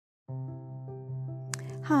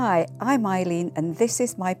Hi, I'm Eileen and this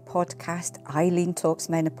is my podcast, Eileen Talks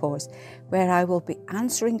Menopause, where I will be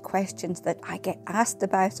answering questions that I get asked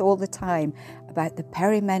about all the time about the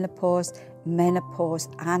perimenopause, menopause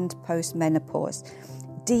and postmenopause,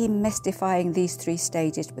 demystifying these three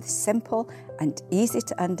stages with simple and easy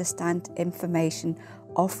to understand information,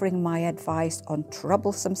 offering my advice on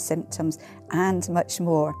troublesome symptoms and much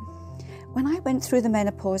more. When I went through the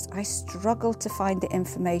menopause, I struggled to find the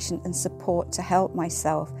information and support to help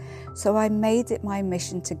myself, so I made it my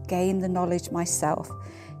mission to gain the knowledge myself.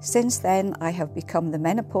 Since then, I have become the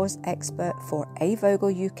menopause expert for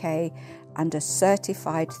Avogel UK and a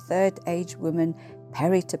certified third age woman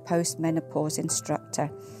peri to post-menopause instructor.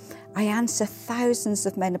 I answer thousands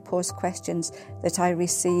of menopause questions that I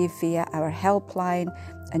receive via our helpline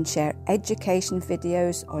and share education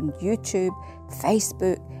videos on YouTube,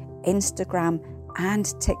 Facebook, Instagram and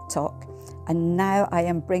TikTok, and now I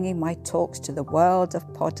am bringing my talks to the world of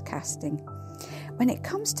podcasting. When it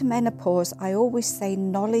comes to menopause, I always say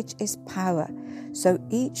knowledge is power, so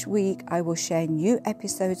each week I will share new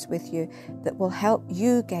episodes with you that will help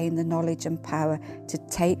you gain the knowledge and power to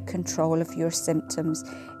take control of your symptoms,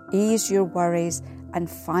 ease your worries and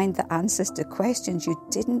find the answers to questions you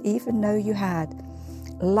didn't even know you had.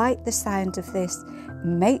 Like the sound of this,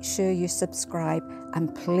 make sure you subscribe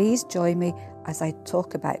and please join me as I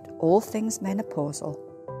talk about all things menopausal.